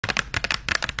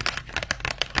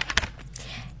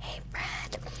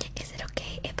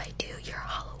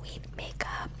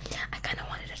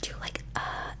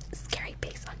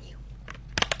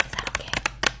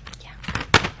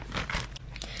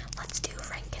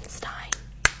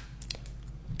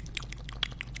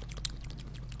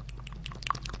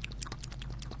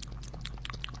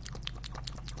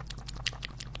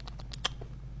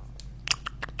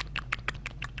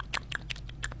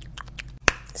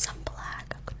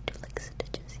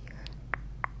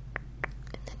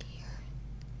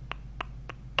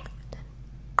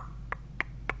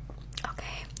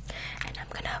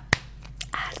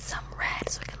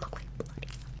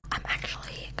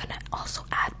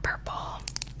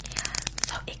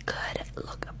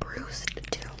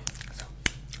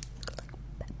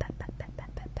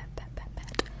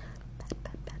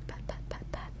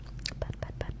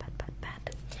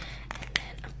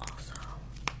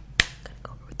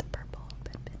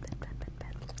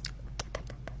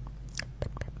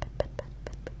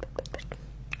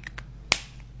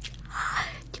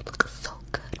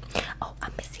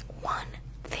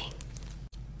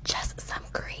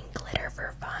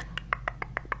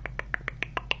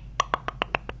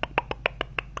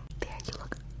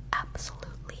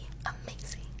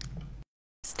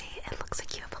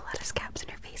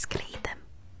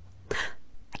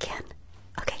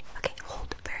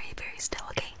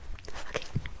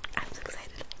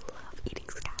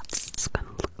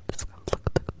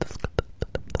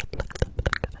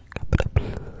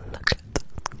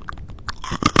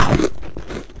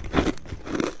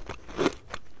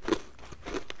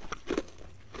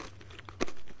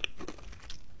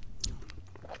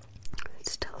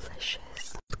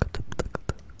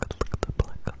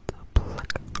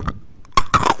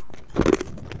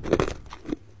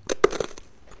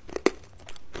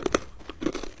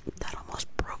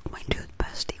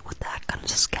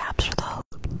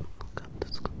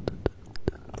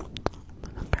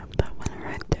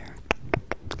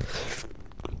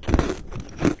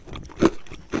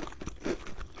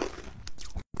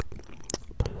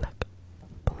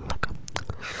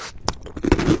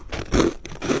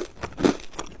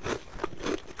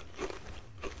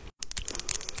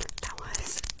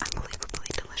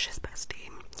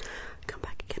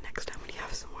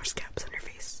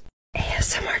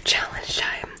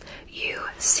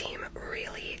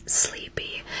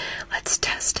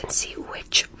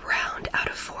which round out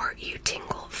of 4 you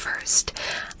tingle first.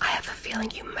 I have a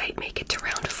feeling you might make it to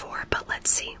round 4, but let's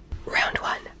see. Round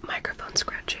 1, microphone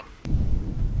scratching.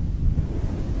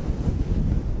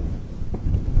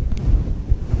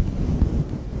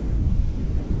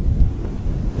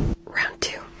 Round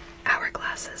 2,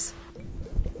 hourglasses.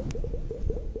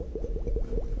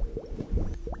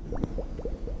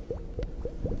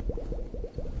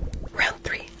 Round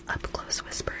 3, up close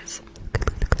whispers.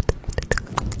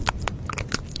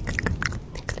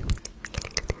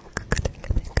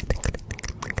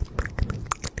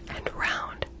 And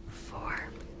round 4,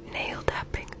 nail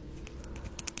tapping.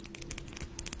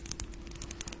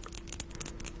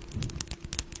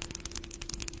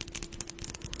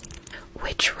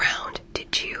 Which round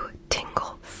did you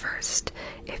tingle first?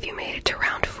 If you made it to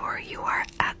round 4, you are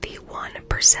at the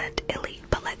 1% elite,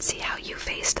 but let's see how you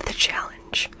faced the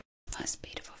challenge. Most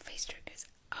beautiful face triggers.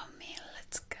 Oh man,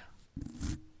 let's go.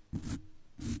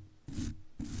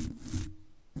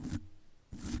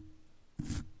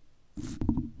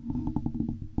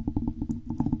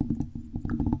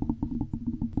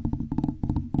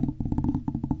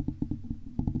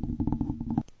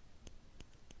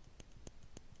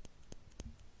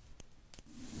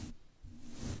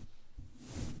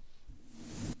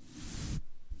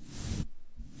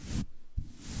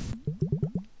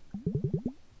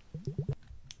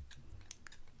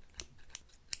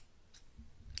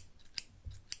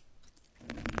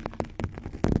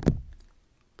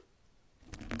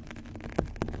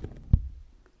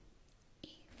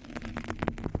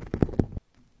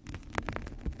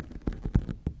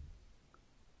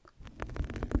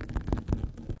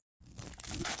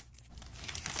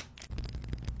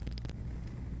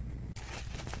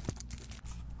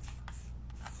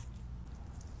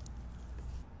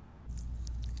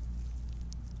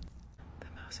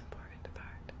 Most important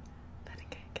part, letting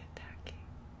it get tacky.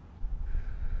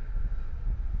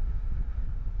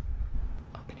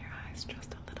 Open your eyes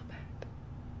just a little bit.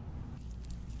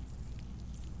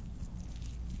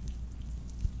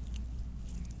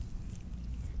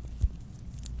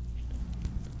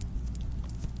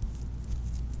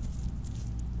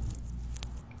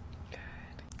 Good.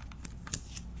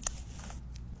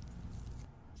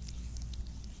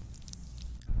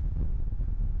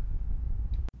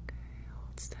 Okay,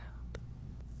 hold still.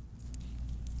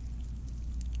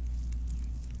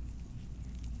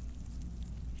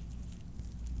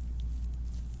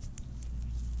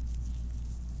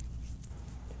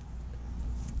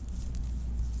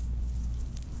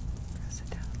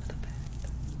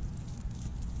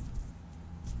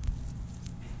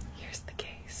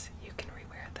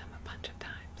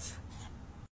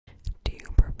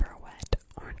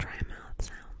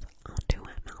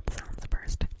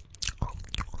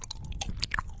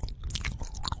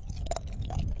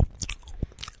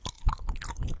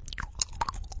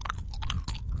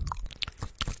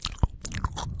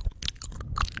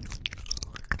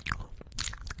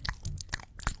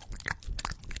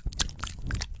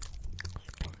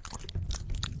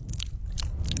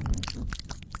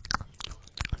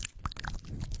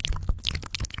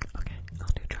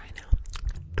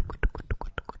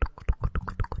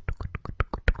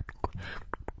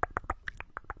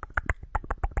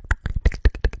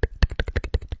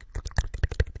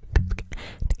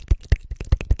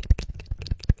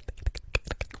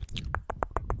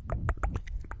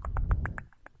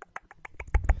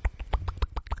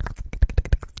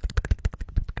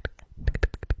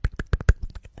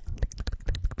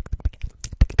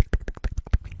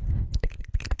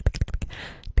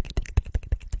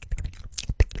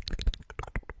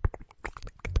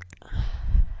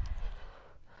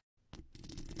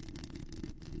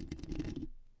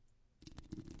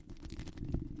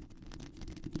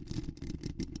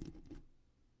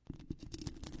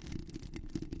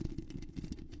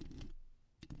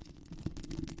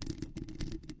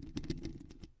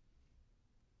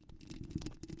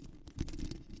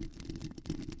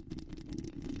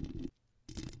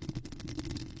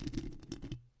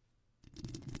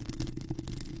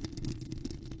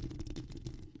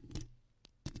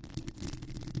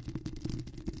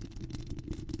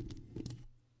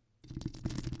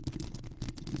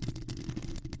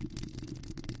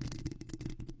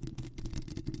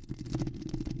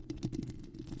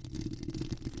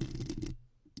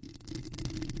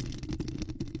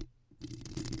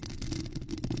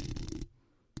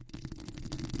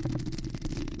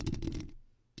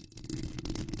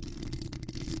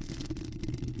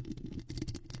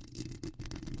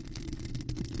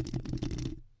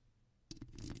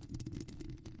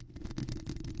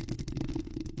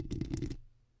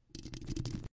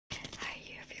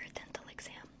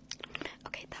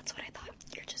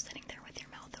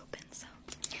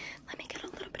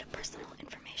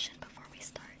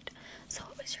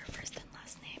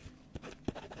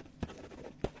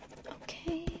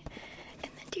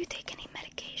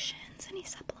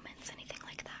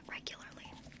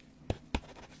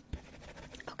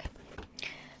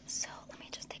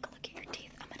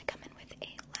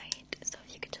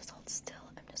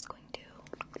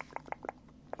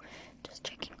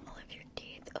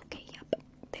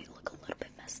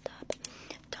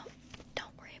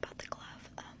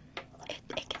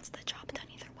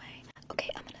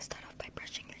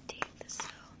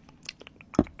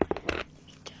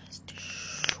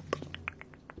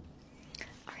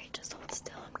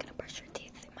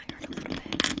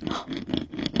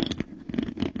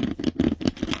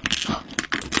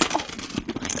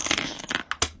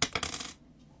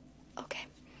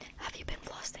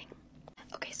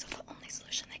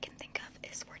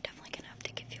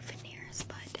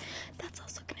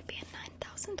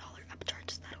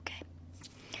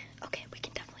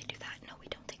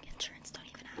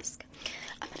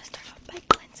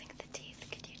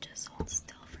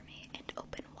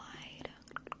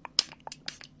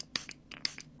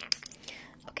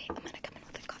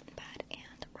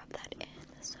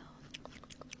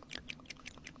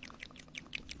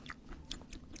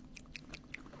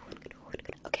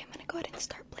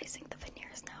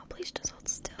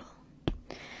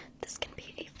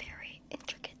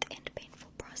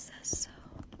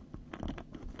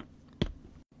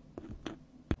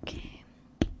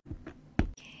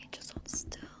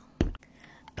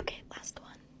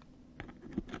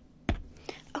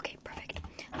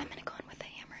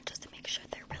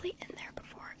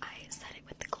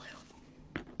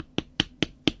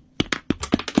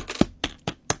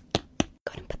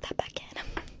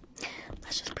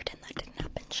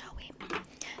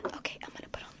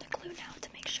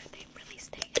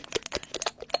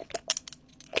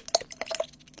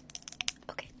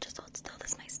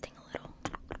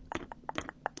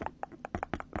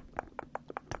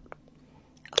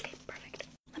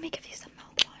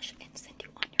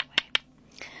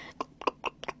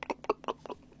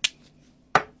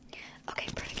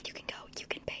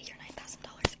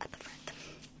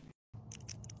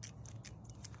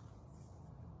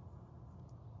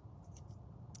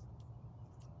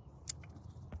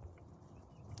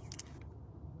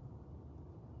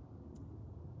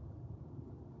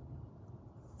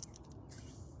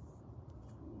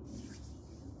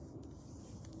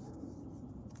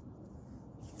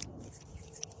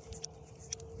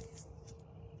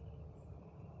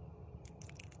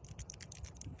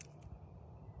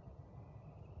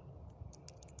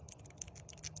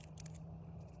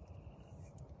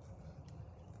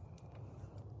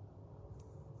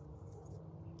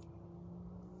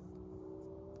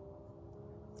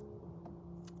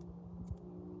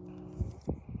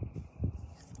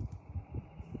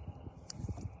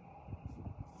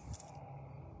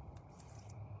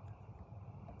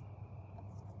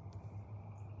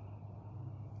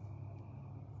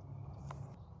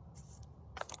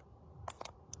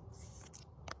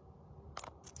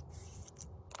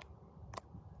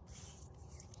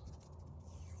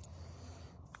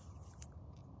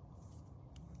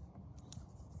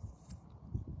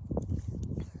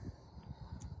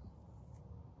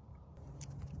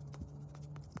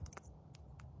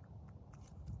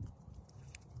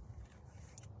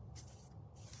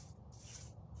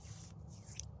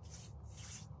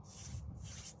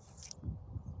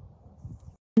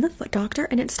 the foot doctor,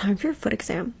 and it's time for your foot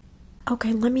exam.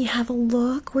 Okay, let me have a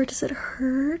look. Where does it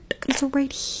hurt? It's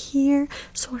right here.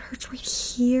 So it hurts right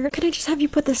here. Can I just have you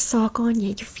put this sock on? Yeah,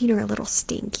 your feet are a little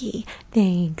stinky.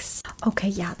 Thanks. Okay,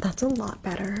 yeah, that's a lot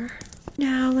better.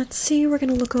 Now, let's see. We're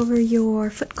gonna look over your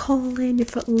foot colon, your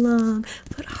foot lung,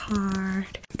 foot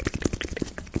heart.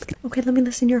 Okay, let me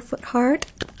listen to your foot heart.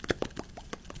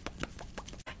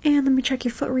 And let me check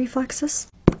your foot reflexes.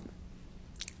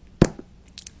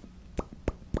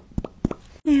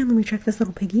 And let me check this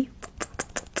little piggy.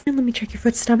 And let me check your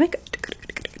foot stomach.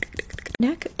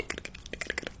 Neck.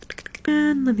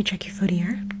 And let me check your foot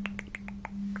ear.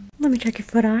 Let me check your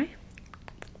foot eye.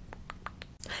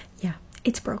 Yeah,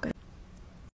 it's broken.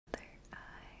 Other eye.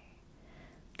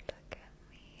 Look at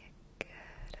me.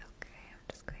 Good. Okay, I'm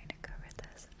just going to cover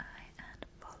this eye and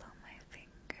follow my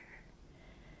finger.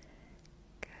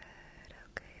 Good.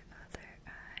 Okay, other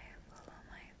eye. Follow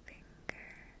my finger.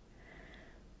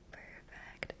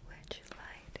 Perfect. Which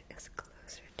light is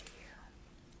closer to you?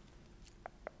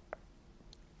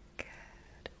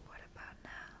 Good. What about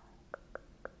now?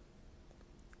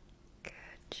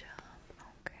 Good job.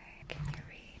 Okay. Can you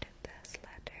read this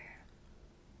letter?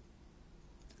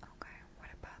 Okay. What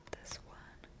about this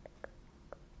one?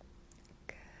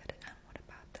 Good. And what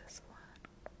about this one?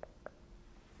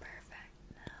 Perfect.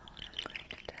 Now I'm going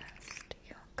to test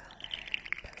your color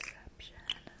perception.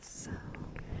 So,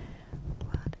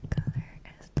 what color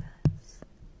is this?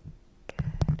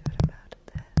 Good. What about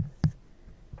this?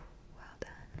 Well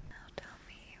done. Now tell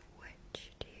me,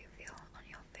 which do you feel on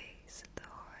your face? The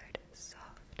hard,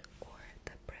 soft, or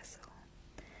the bristle?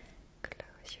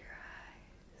 Close your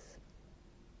eyes.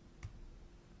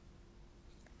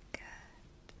 Good.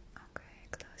 Okay,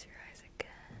 close your eyes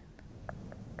again.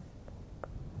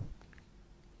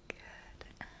 Good.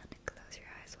 And close your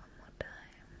eyes one more time.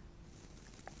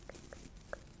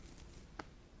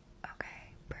 Okay,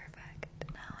 perfect.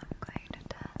 Now I'm going to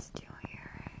test your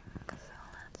hearing. So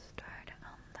let's start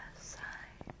on this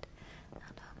side.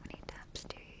 And how many taps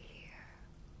do you hear?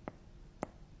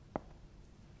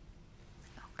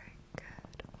 Okay,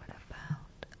 good. What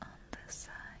about on this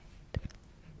side?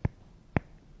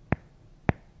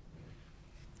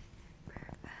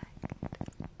 Perfect.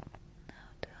 Now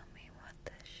tell me what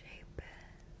the shape is.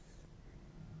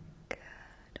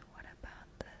 Good. What about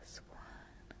this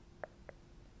one?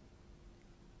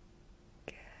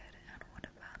 Good. And what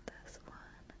about this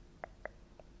one?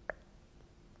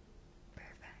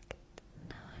 Perfect.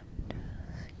 Now I'm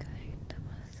just going to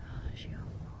massage your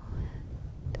forehead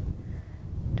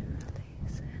to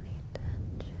release any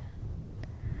tension.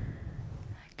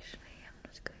 Actually, I'm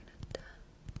just going to tap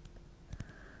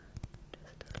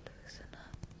just to loosen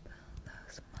up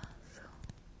those muscles.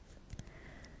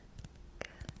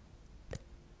 Good.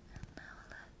 And now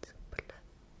let's pluck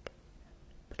the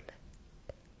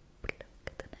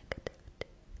negativity.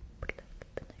 Pluck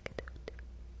the negativity.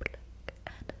 Pluck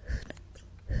and snip,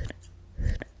 snip,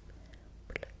 snip.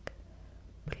 Pluck,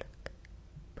 pluck,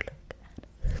 pluck and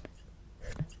snip,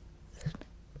 snip, snip.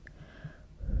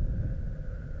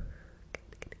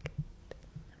 Good.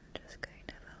 I'm just going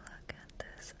to have a look at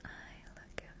this eye.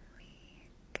 Look at me.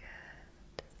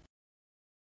 Good.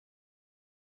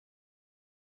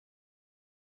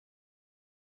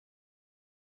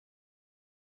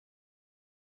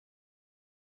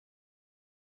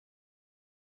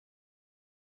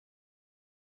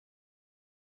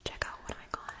 Check out what I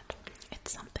got.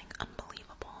 It's something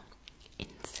unbelievable,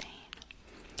 insane,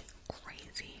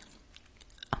 crazy,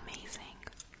 amazing,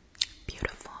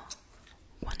 beautiful,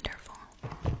 wonderful.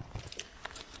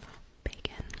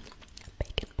 Bacon,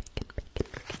 bacon, bacon, bacon, bacon.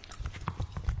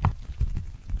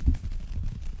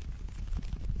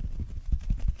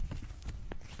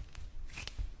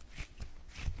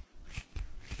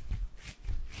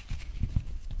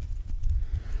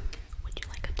 Would you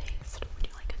like a taste? Would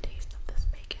you like a taste of this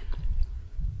bacon?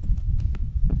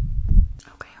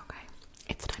 Okay, okay.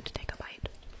 It's time to take a bite.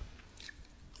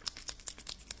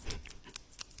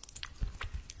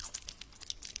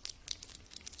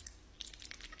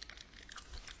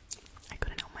 I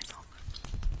couldn't help myself.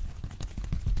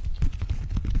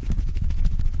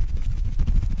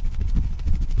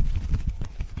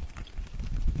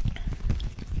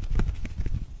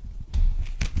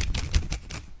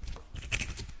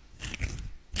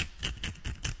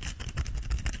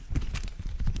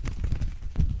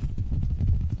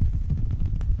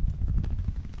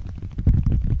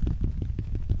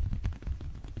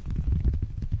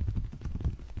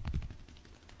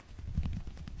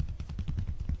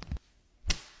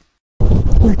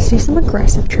 Let's do some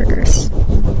aggressive triggers.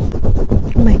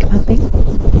 Mic pumping.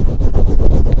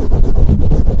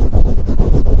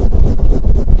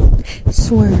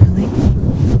 swirling.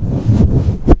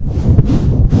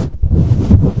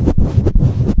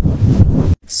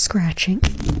 Scratching.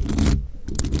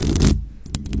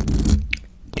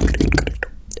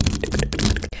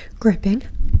 Gripping.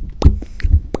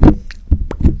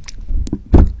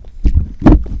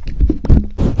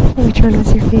 Which one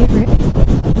was your favorite?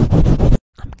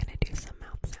 I'm gonna do some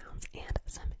mouth sounds and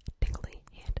some tingly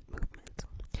hand movements.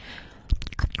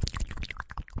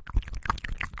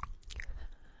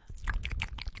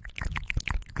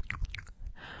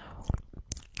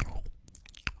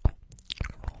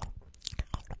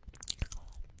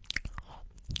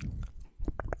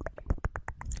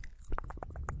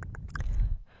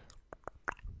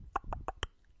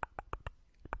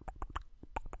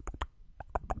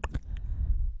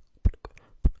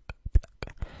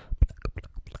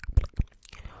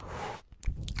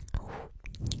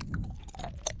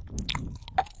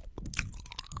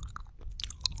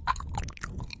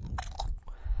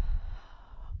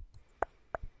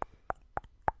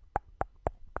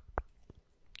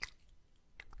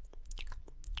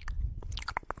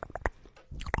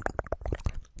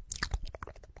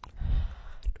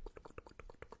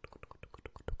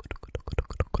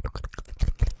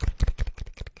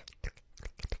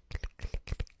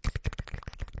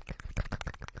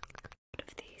 Out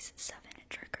of these 7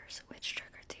 triggers, which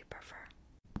trigger do you prefer?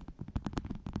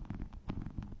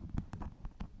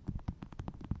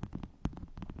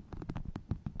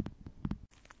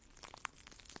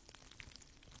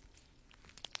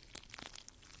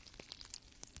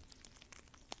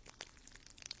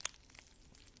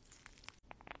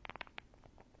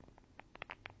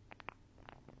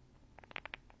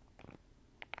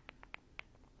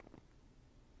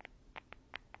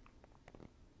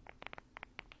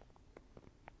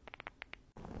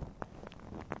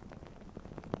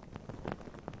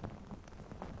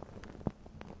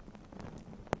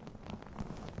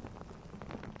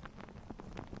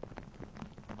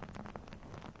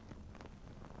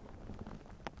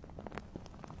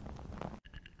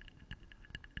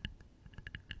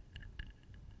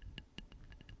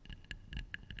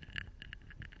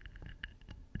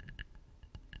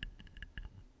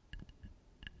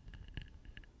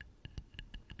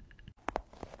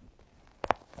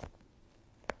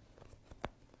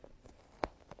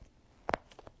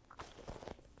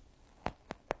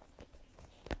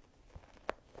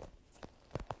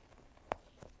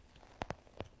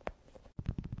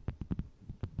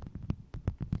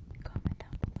 Comment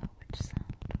down below which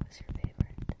sound was your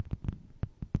favorite.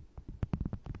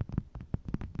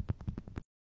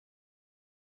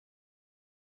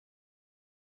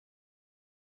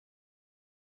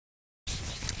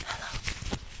 Hello.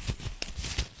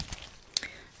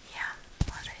 Yeah,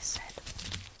 what I said.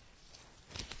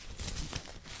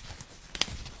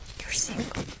 You're single.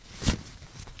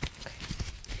 Okay.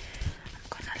 I'm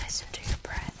gonna listen to your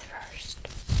breath first.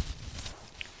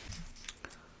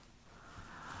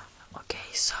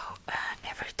 Okay, so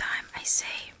every time I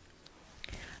say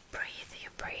breathe, you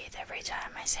breathe. Every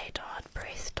time I say don't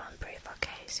breathe, don't breathe.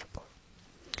 Okay, simple.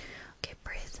 Okay,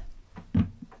 breathe.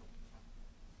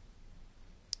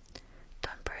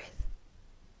 Don't breathe.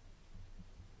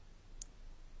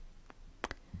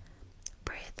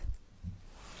 Breathe.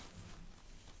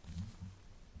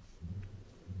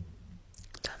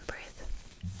 Don't breathe.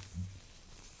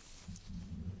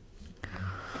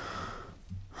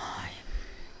 Oh,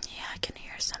 yeah, I can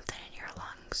hear something in your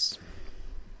lungs.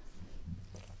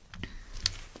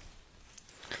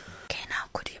 Okay, now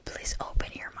could you please open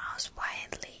your mouth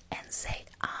widely and say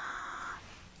ah?